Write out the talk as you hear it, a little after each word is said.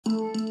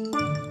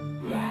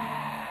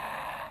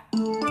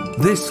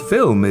This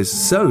film is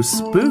so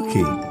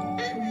spooky.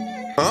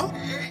 Huh?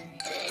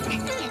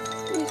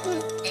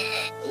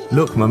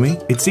 Look, Mummy,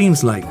 it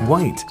seems like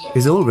White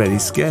is already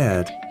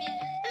scared.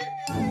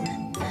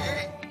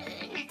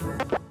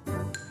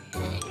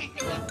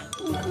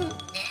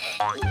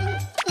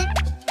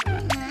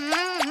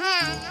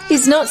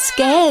 He's not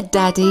scared,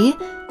 Daddy.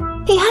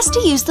 He has to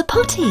use the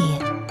potty.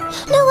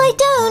 No, I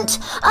don't.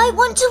 I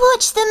want to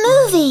watch the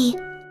movie.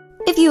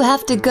 If you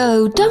have to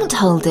go, don't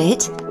hold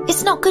it.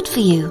 It's not good for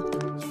you.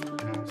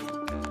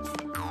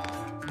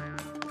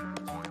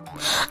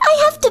 I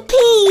have to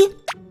pee.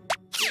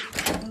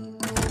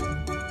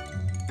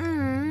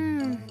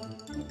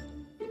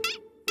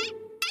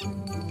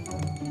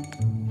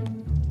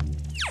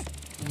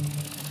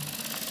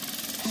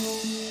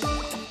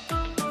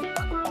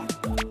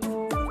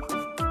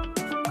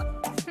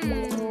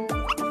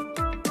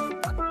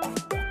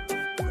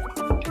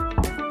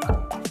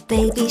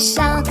 Baby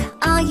shark,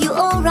 are you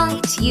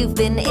alright? You've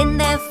been in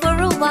there for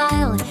a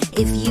while.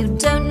 If you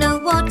don't know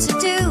what to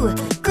do,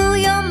 call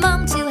your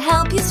mom to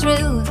help you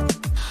through.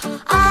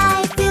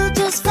 I feel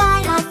just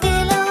fine, I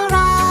feel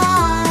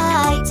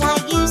alright. I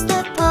use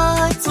the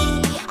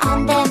potty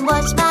and then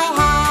wash my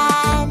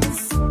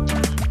hands.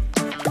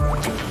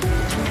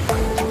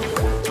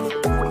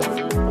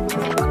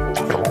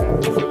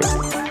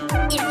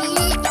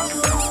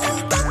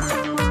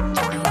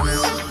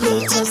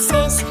 Little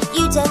sis,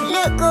 you don't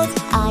look good.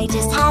 I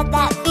just had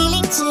that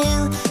feeling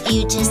too.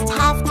 You just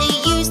have to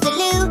use the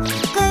loo.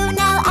 Go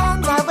now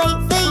and I'll wait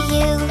for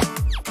you.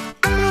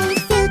 I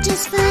feel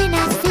just fine, I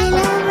feel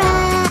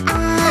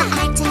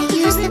alright. I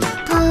use the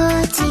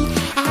potty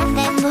and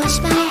then wash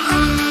my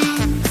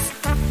hands.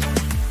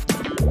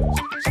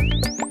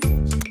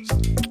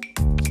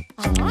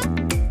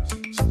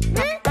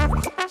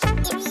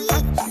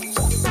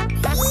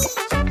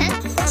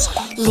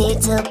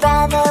 Little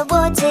brother,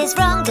 what is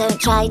wrong? Don't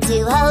try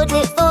to hold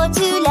it for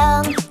too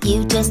long.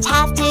 You just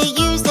have to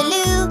use the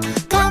loo.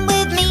 Come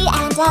with me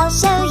and I'll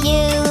show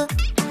you.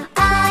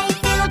 I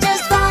feel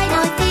just fine,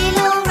 I feel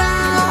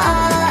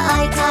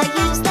alright. I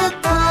use the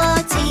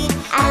potty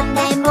and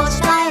then wash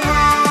my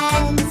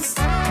hands.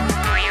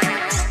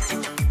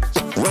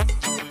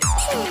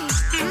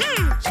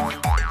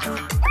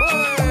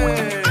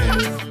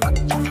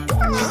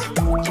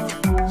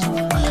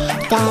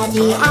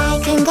 Daddy, I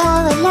can go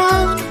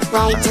alone.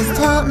 White just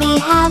taught me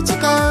how to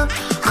go.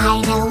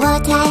 I know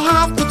what I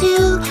have to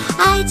do.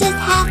 I just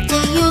have to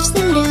use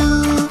the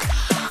loo.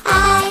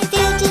 I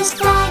feel just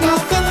fine, I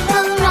feel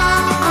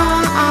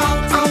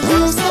alright. I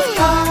use the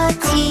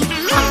potty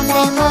and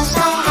then wash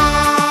my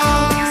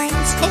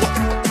hands.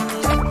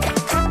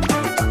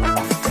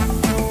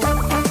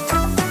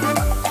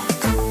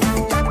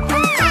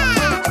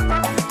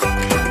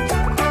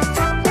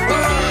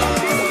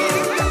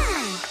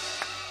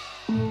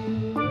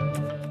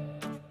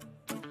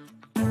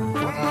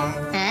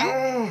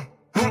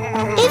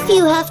 If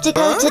you have to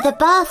go to the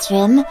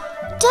bathroom,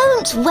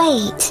 don't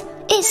wait.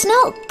 It's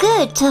not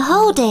good to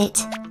hold it.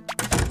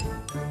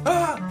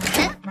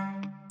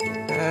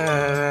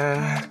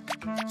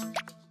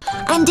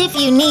 And if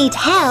you need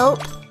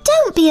help,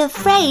 don't be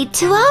afraid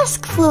to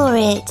ask for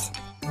it.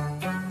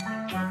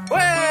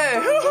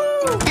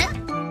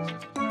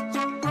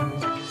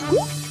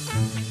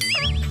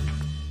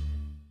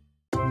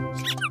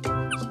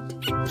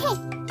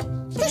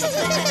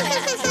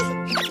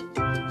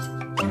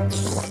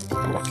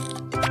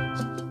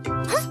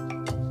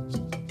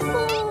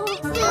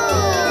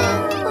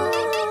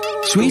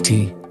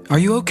 Sweetie, are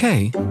you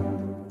okay?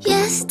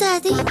 Yes,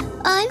 Daddy,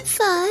 I'm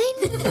fine.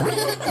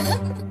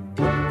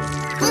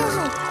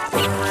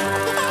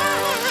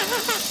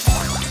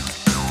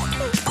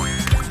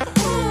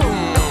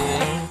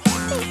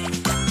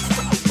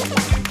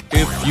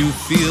 If you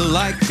feel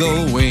like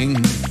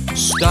going,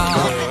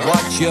 stop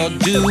what you're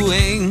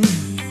doing.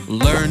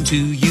 Learn to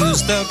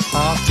use the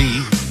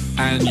potty,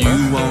 and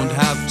you won't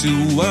have to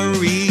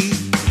worry.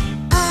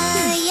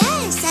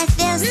 Yes, I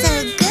feel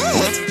so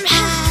good.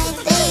 I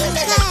think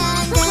I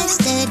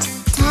understood.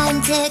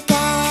 Time to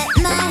get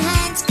my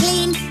hands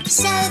clean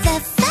so the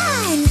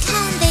fun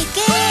can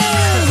begin.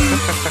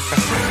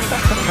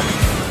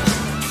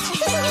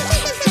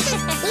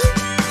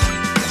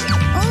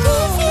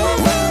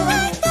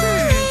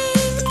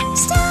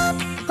 Stop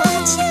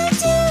what you're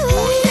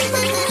doing.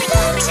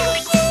 Learn to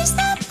use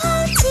the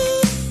potty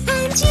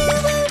and you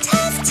won't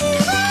have to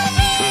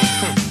worry.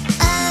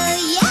 Oh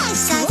yes,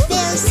 I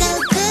feel so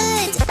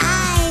good.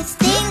 I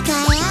think I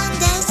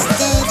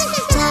understood.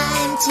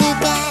 Time to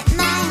get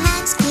my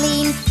hands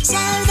clean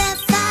so the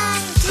fun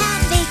can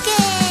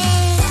begin.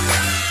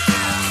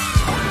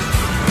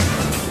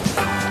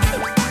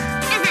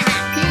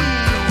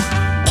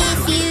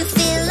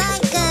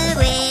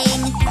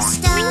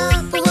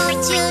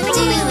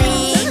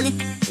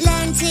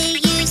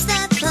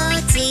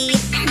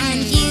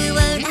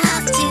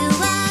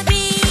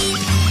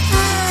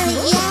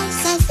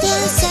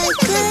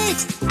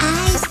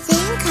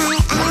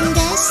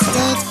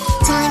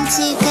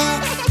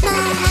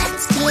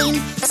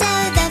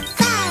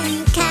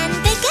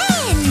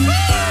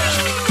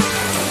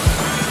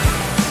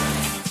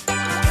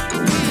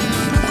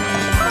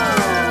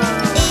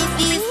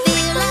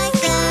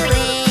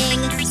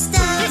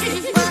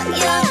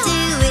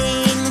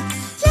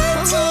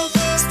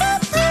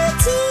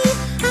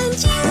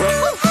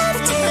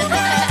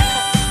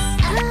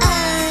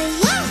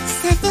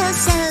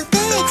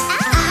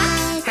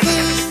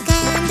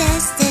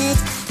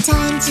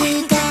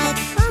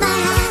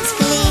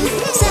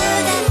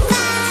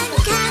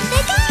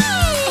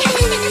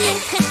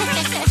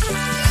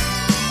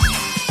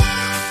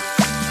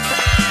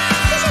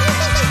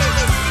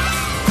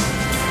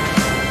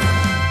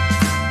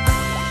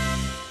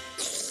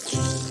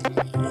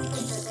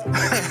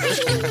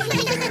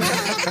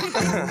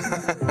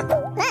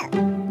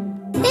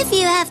 If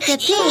you have to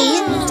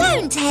pee,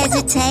 don't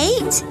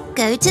hesitate.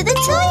 Go to the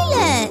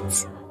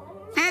toilet.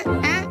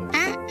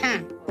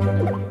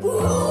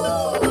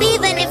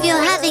 Even if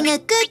you're having a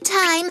good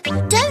time,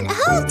 don't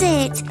hold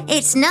it.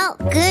 It's not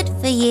good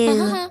for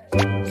you.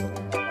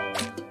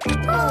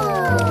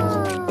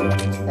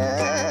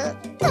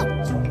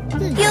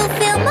 You'll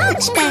feel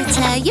much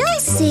better, you'll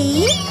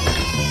see.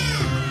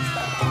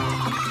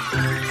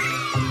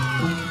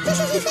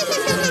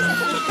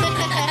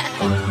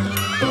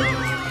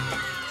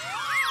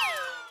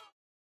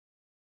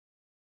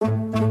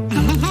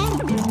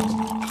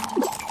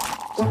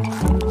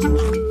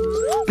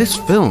 This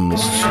film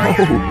is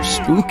so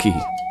spooky.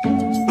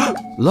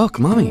 Look,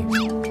 Mummy.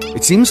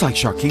 It seems like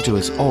Sharkito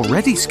is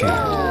already scared.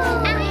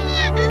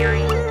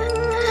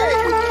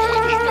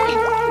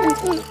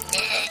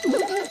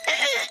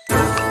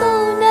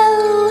 Oh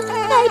no,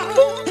 I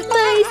peed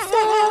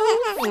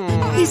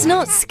myself. He's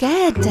not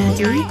scared,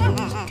 Daddy.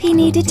 He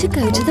needed to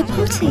go to the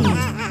potty.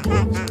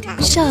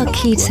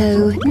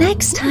 Sharkito,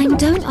 next time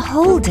don't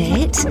hold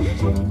it.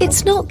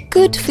 It's not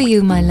good for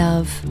you, my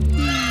love.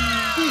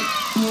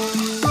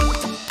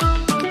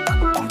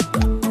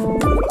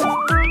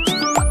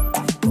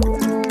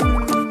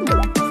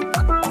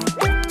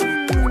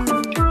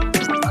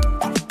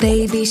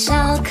 Baby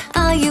shark,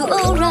 are you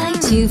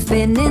alright? You've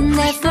been in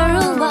there for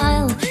a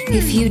while.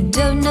 If you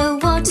don't know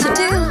what to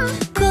do,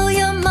 call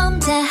your mom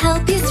to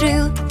help you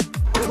through.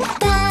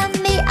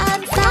 Mommy,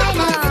 I'm fine,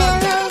 I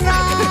feel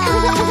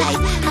alright.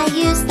 I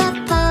use the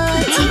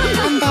potty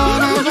and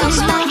then I wash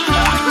my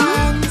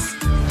hands.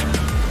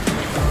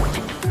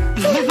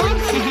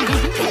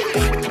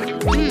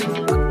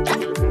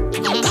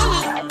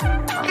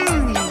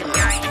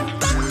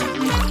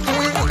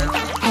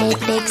 Hey,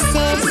 big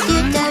sis,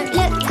 you don't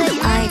look good.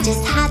 I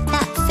just had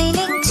that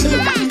feeling too.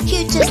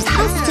 You just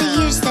have to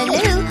use the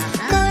loo.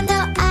 Go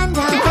now and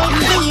I'll wait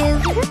for you.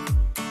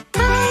 I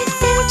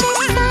feel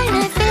just fine,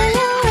 I feel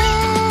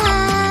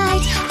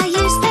alright. I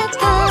use the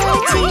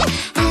potty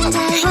and I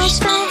wash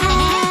my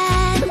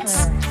hands.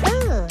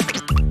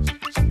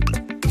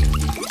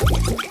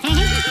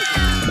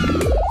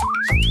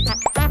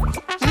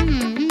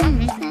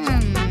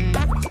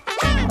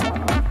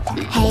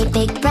 Hey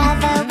big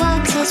brother,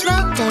 what is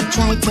wrong? Don't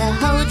try to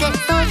hold it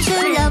for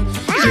too long.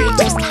 You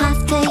just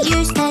have to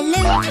use the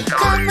loo.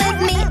 Come with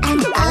me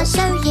and I'll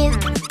show you.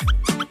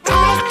 I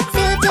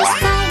feel just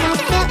fine, I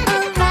feel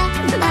alright.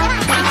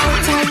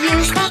 I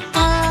use the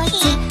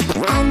potty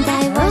and I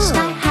wash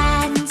my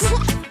hands.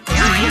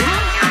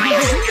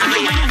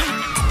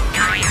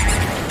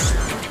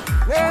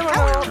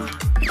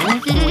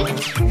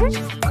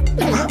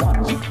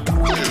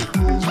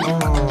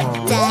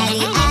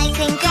 Daddy, I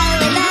can go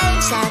alone.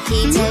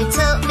 Sharkito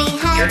taught me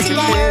how to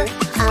go.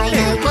 I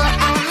know what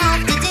I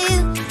have to do.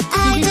 I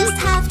just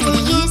have to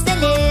use the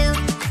loo.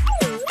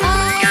 I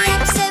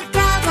am so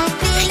proud, I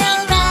feel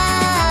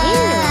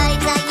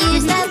alright. I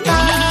use the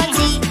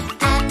potty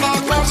and then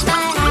wash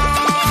my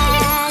hands.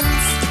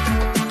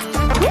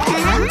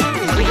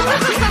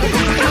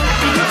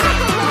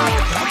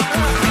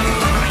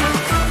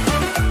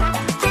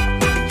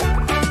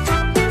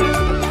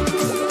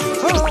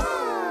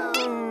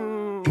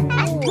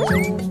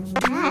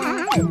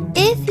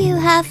 If you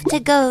have to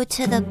go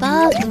to the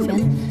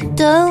bathroom,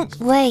 don't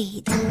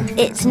wait.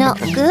 It's not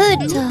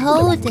good to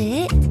hold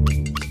it.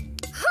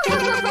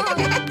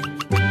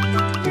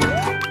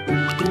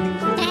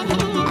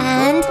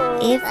 And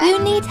if you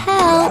need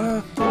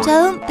help,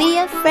 don't be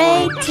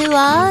afraid to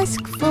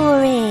ask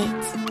for it.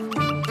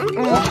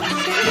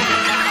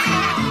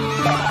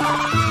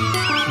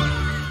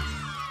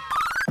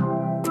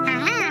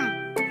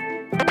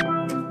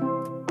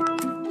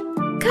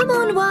 Come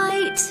on,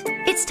 White.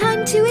 It's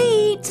time to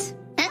eat.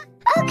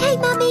 Okay,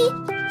 Mummy.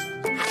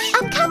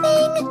 I'm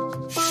coming.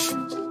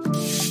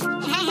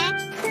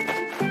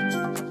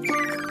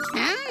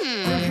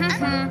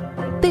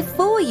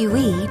 Before you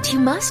eat, you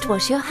must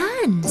wash your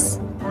hands.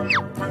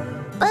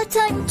 But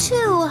I'm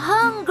too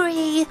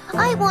hungry.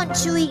 I want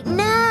to eat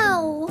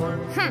now.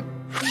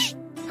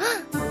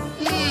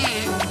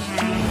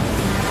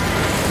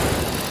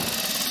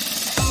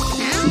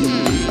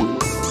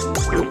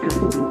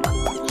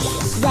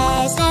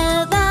 There's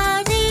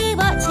nobody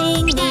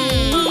watching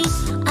me.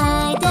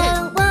 I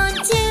don't want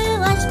to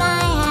wash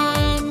my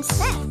hands.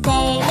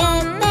 They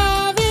look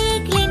very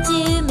clean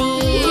to me.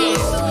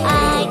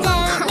 I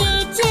don't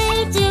need to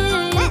do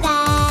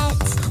that.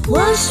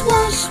 Wash,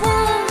 wash,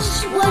 wash,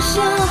 wash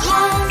your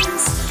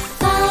hands.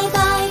 Bye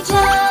bye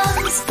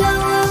germs, go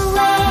away.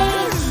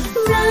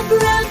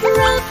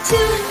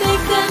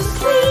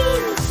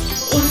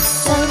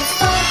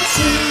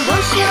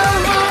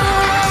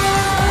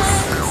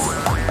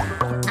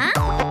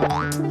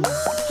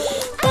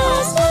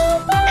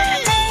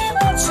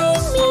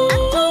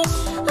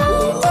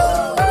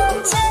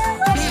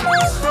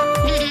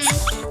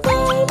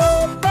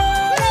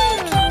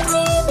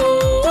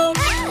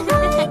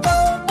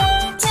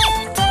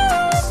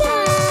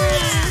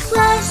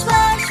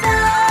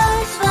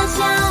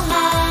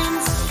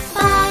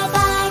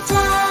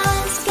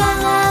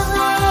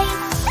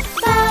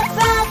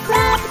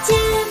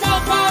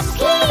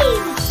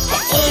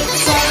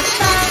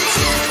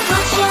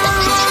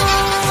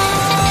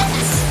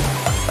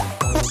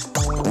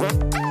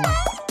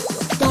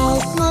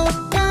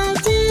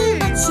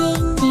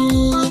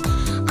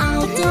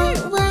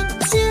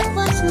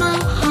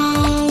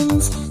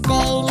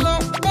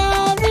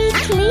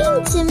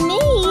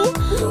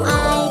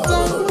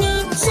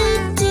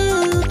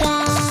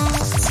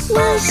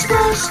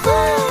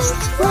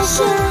 wash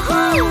your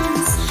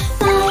hands.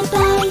 Bye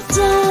bye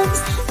germs,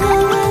 go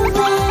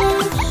away.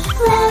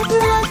 Rub,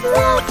 rub,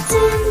 rub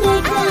to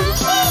make them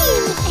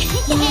clean.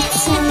 It's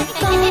so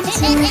fun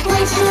to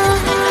wash your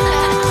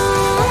hands.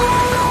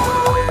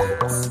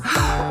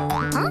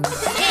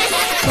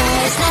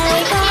 There's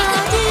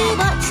nobody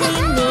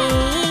watching me,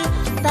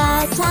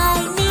 but I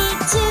need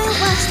to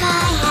wash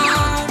my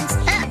hands.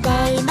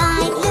 They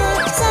might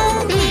look so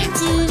mean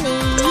to me,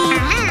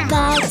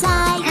 but I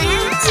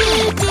need to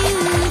do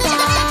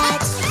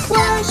that.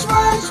 Wash,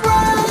 wash,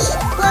 wash,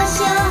 wash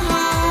your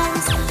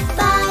hands.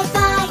 Bye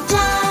bye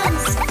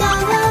germs, go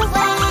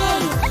away.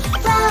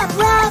 Rub,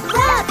 rub,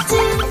 rub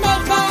to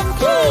make them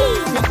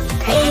clean.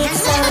 It's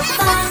so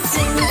fun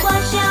to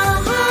wash your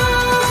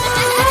hands.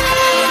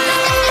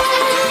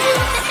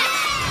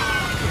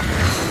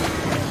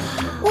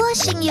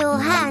 Washing your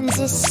hands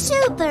is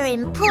super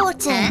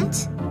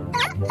important.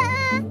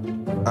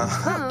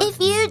 If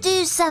you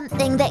do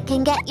something that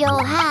can get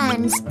your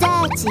hands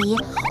dirty,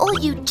 or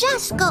you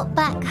just got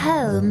back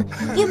home,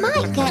 you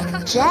might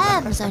get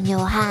germs on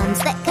your hands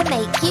that can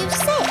make you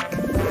sick.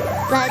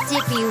 But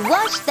if you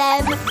wash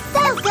them,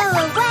 they'll go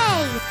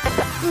away.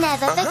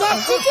 Never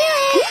forget to do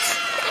it.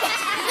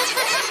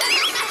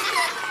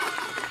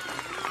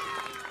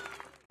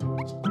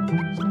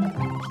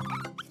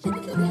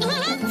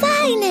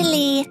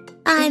 Finally!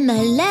 I'm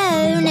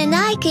alone and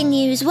I can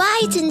use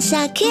White and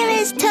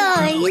Shakira's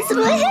toys.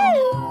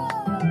 Woohoo!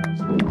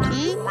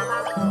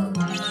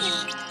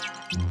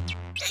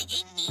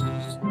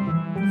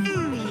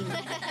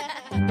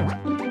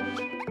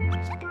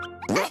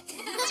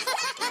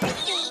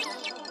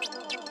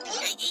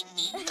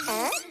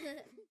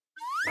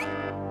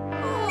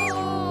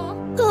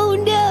 Oh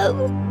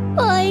no!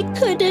 I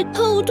couldn't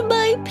hold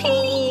my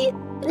pee.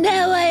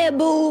 Now I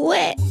am all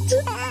wet.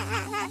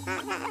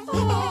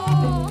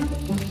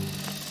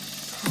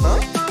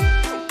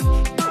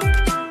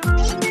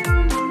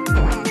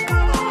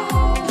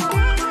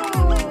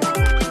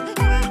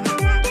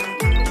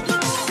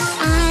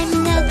 I'm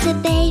not a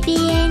baby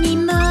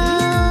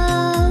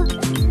anymore.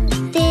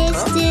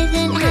 This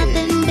didn't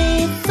happen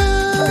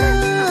before.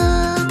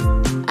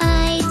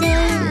 I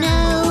don't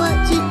know what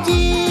to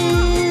do.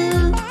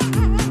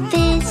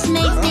 This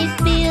makes me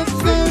feel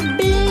so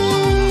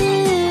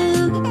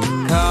blue.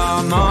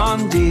 Come on,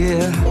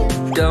 dear,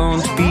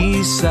 don't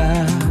be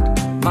sad.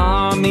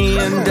 Mommy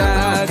and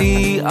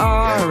Daddy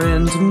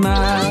aren't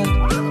mad.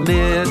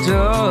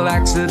 Little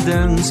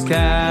accidents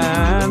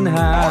can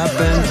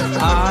happen.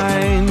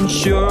 I'm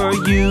sure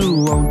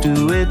you won't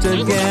do it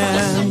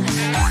again.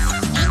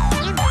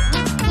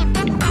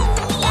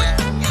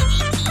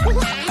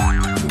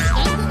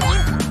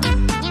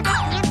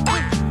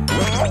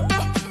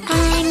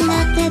 I'm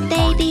not a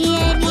baby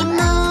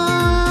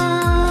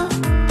anymore.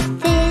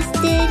 This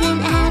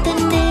didn't happen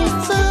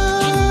before.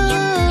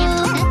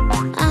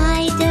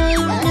 I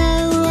don't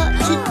know what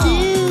to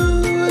do.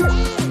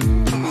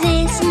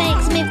 This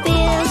makes me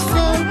feel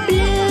so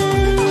blue.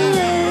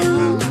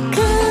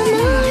 Come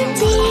on,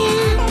 dear,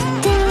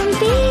 don't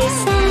be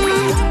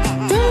sad.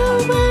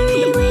 Don't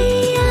worry, we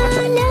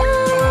are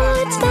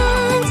not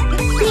bad.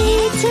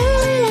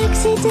 Little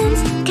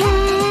accidents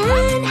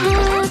can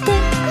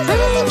happen.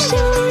 I'm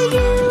sure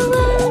you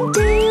won't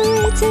do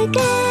it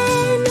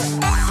again.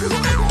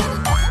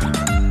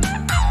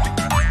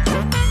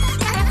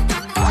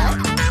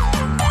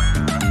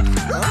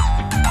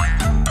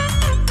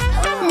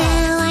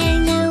 Now I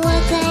know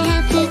what I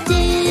have to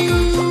do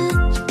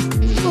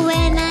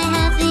when I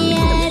have the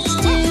urge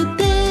to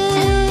poo.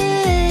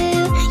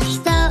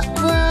 Stop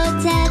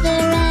whatever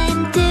I'm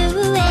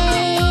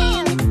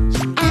doing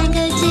and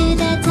go to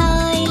the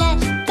toilet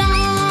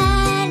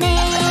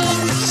running.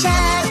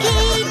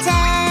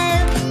 Sharkito,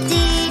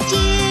 did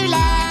you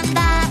learn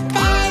that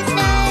there's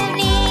no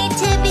need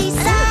to be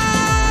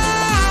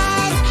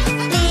sad?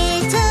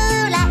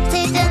 Little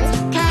accidents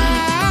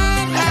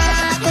can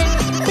happen.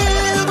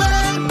 Poo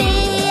won't be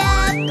a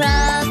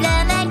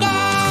problem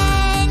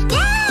again.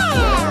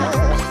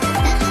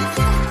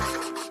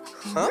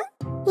 Yeah!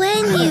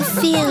 When you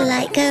feel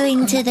like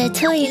going to the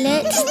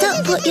toilet,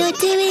 stop what you're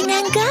doing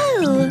and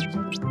go.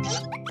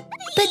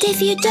 But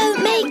if you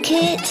don't make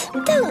it,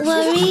 don't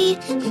worry.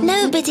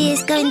 Nobody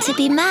is going to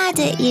be mad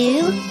at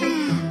you.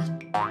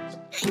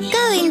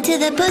 Going to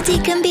the potty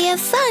can be a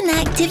fun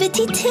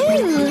activity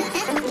too.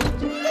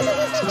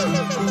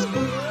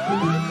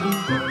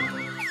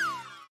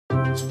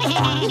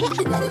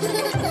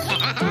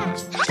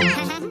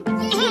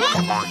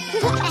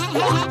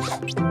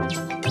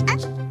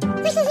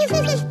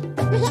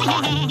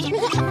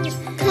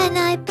 Can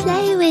I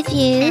play with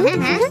you?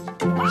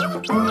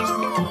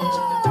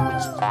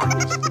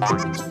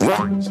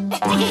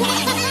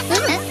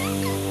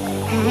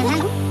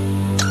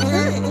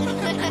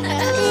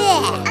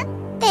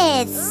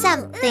 There's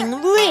something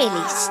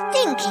really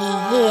stinky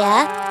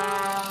here.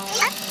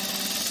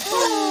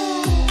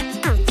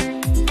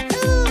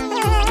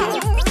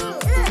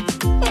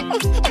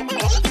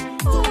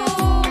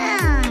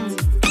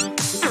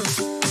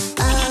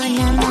 Oh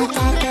no, my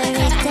bagger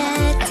is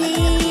dirty.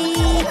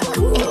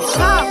 It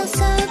smells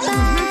so bad.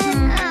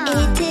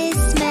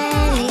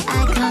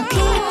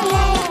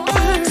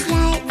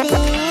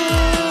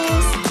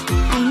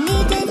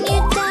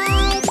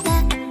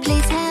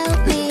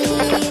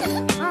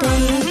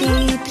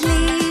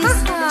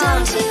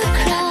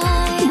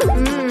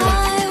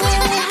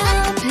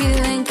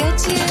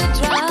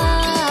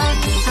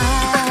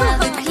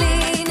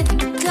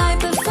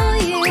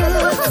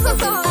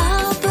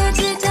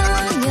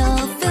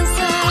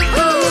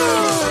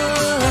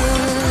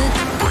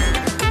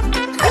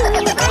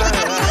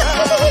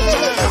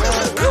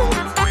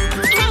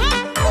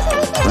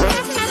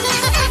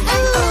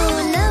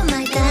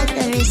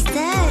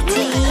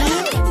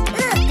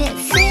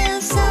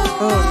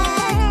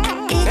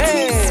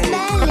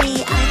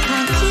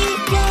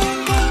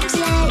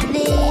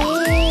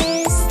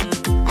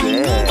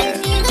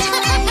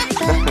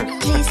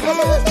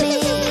 help me.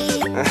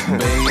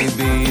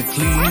 Baby,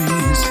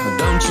 please,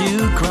 don't you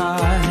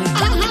cry.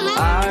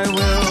 I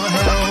will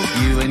help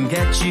you and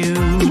get you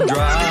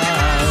dry.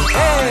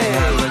 I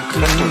have a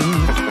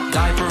clean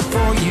diaper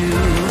for you.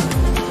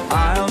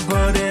 I'll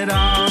put it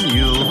on,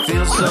 you'll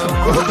feel so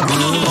good.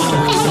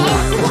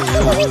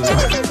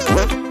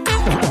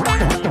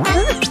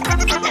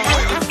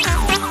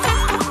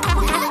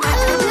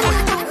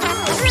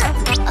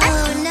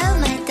 Oh no,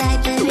 my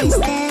diaper is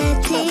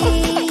dirty.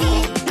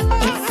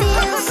 It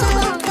feels so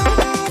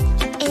bad.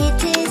 It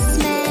is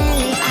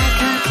smelly. I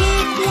can't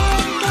keep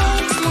playing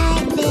games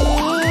like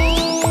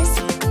this.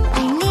 I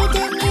need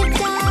a new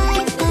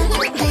diaper.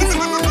 Please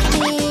help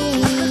me.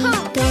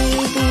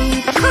 Baby,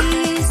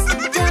 please,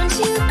 don't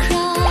you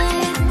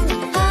cry.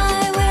 I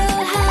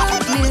will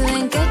help you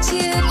and get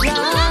you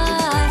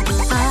dry.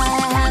 I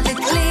have a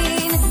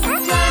clean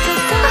diaper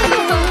for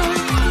you.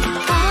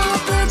 I'll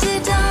put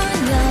it on,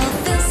 you'll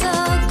feel so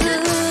good.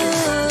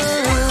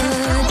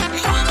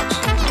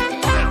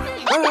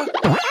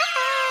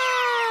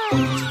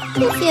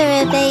 If you're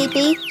a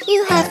baby, you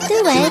have to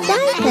wear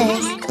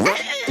diapers.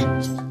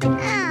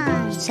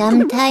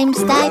 Sometimes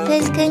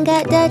diapers can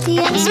get dirty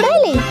and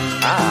smelly.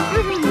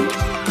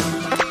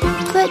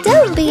 But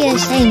don't be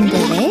ashamed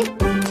of it.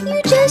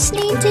 You just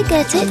need to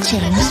get it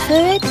changed for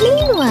a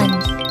clean one.